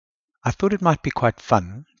I thought it might be quite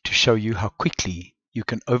fun to show you how quickly you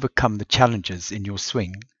can overcome the challenges in your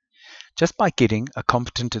swing just by getting a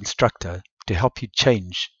competent instructor to help you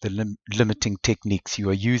change the limiting techniques you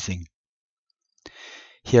are using.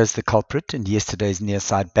 Here's the culprit in yesterday's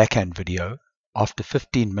Nearside Backhand video after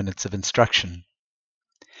 15 minutes of instruction.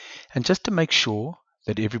 And just to make sure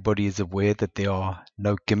that everybody is aware that there are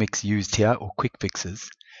no gimmicks used here or quick fixes,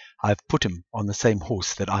 I've put him on the same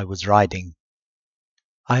horse that I was riding.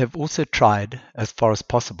 I have also tried, as far as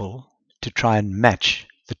possible, to try and match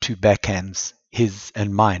the two backhands, his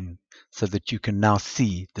and mine, so that you can now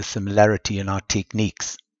see the similarity in our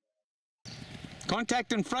techniques.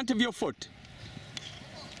 Contact in front of your foot.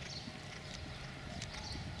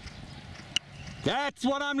 That's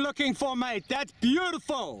what I'm looking for, mate. That's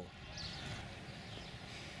beautiful.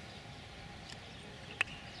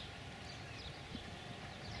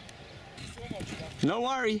 No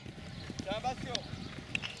worry.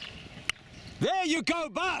 There you go,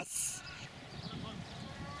 boss.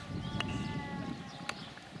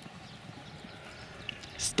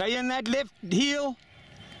 Stay in that left heel.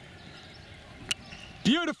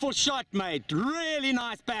 Beautiful shot, mate. Really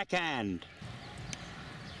nice backhand.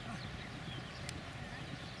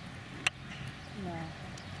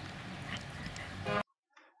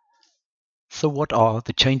 So what are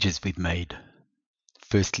the changes we've made?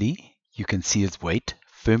 Firstly, you can see his weight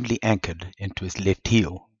firmly anchored into his left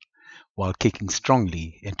heel, while kicking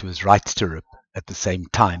strongly into his right stirrup at the same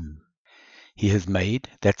time. He has made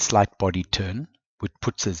that slight body turn, which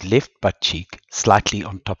puts his left butt cheek slightly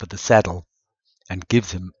on top of the saddle and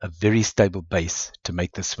gives him a very stable base to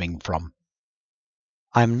make the swing from.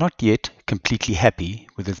 I am not yet completely happy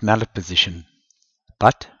with his mallet position,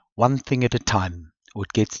 but one thing at a time, or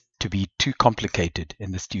it gets to be too complicated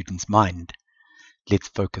in the student's mind. Let's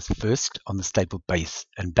focus first on the stable base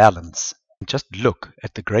and balance. Just look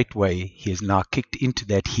at the great way he has now kicked into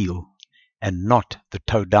that heel and not the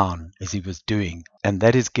toe down as he was doing, and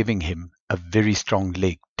that is giving him a very strong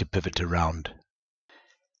leg to pivot around.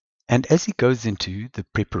 And as he goes into the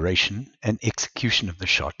preparation and execution of the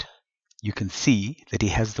shot, you can see that he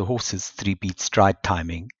has the horse's 3-beat stride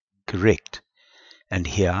timing correct. And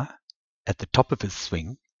here, at the top of his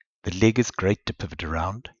swing, the leg is great to pivot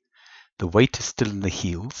around, the weight is still in the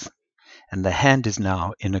heels, and the hand is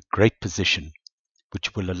now in a great position,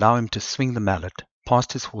 which will allow him to swing the mallet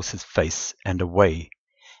past his horse's face and away,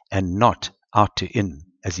 and not out to in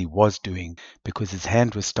as he was doing because his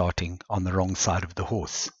hand was starting on the wrong side of the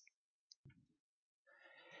horse.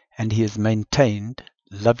 And he has maintained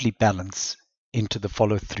lovely balance into the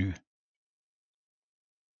follow-through.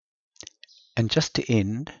 And just to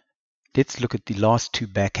end, let's look at the last two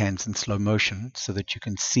backhands in slow motion so that you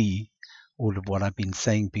can see all of what I've been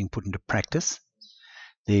saying being put into practice.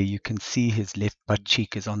 There you can see his left butt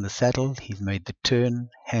cheek is on the saddle. He's made the turn,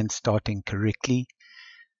 hand starting correctly,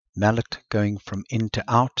 mallet going from in to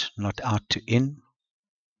out, not out to in.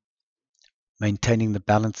 Maintaining the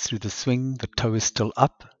balance through the swing, the toe is still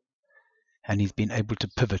up, and he's been able to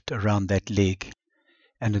pivot around that leg.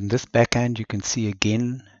 And in this backhand you can see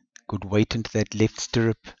again, good weight into that left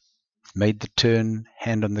stirrup, made the turn,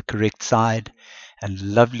 hand on the correct side, and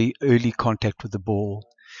lovely early contact with the ball,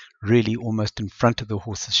 really almost in front of the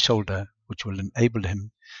horse's shoulder, which will enable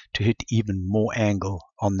him to hit even more angle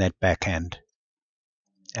on that backhand.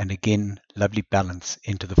 And again, lovely balance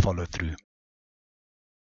into the follow-through.